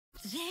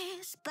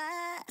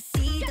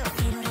Despacito,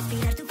 quiero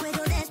respirar tu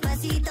cuello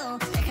despacito.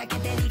 Deja que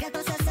te diga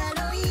cosas al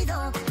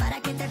oído para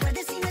que te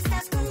acuerdes si no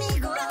estás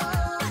conmigo.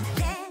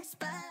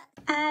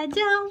 I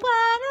don't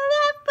want a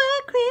lot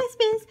for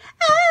Christmas.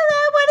 All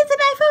I want is an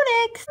iPhone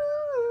X.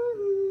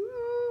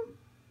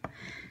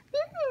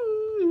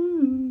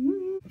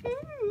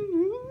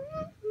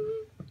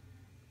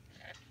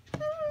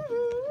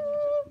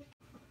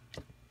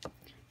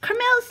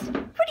 Carmels,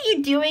 what are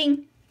you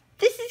doing?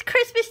 This is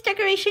Christmas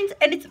decorations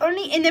and it's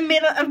only in the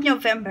middle of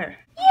November.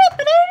 Yeah,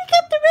 but I already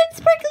got the red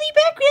sparkly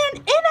background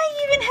and I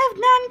even have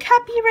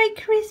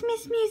non-copyright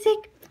Christmas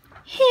music.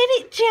 Hit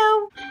it,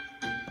 Joe.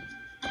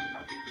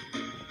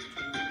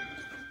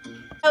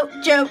 Oh,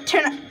 Joe,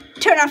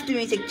 turn off the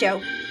music,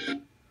 Joe.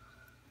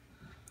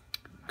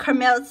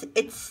 Carmels,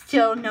 it's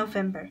still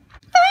November.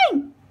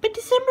 Fine, but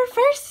December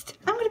 1st,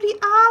 I'm gonna be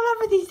all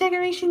over these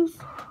decorations.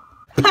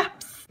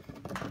 Pops.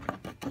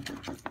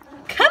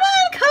 Come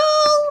on,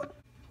 Cole.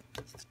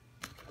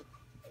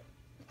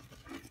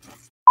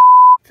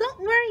 Don't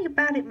worry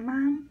about it,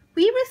 Mom.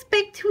 We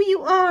respect who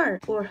you are,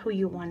 or who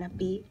you wanna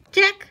be.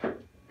 Jack,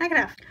 knock it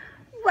off.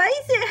 Why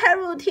is it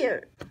Harold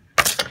here?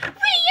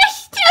 We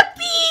used to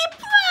be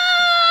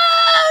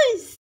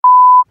bros!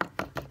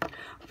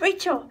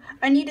 Rachel,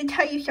 I need to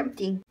tell you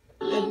something.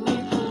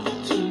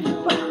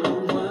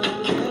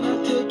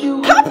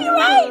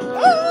 Copyright!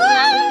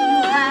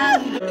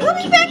 We'll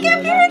be back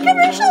after a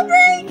commercial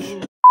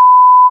break!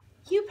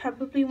 You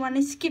probably want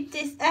to skip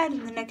this ad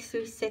in the next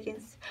 3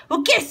 seconds.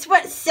 Well, guess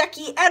what,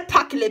 sucky?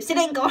 Apocalypse, it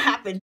ain't gonna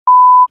happen.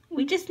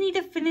 We just need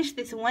to finish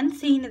this one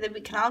scene and then we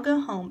can all go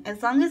home,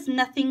 as long as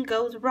nothing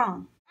goes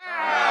wrong.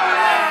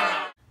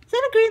 Is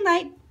that a green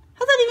light?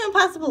 How's that even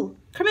possible?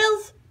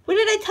 Carmels, what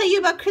did I tell you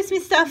about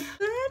Christmas stuff?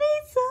 But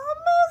it's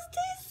almost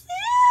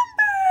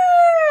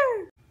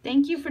December!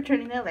 Thank you for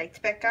turning the lights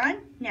back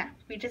on. Now,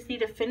 we just need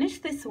to finish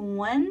this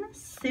one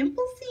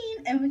simple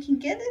scene and we can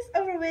get this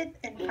over with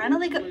and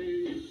finally go.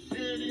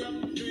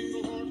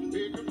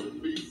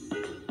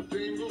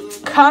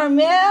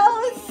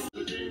 Carmels!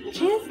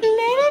 Just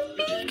let it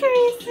be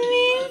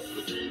Christmas!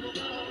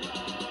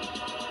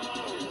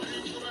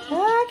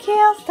 Okay,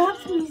 I'll stop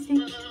the music.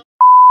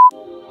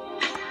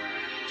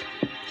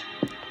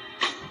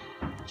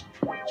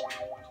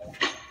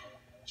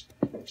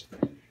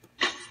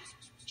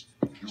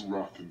 You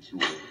rock into a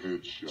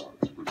headshot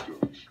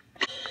production.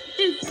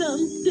 It's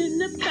something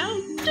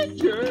about the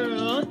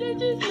girl that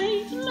just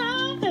makes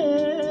my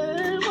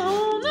head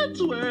wanna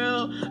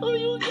twirl. Oh,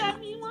 you got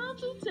me want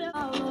to tell.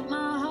 All of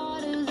my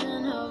heart is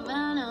in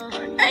Havana.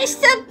 There's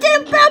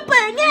something about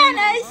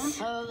bananas!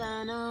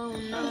 Havana,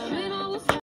 no.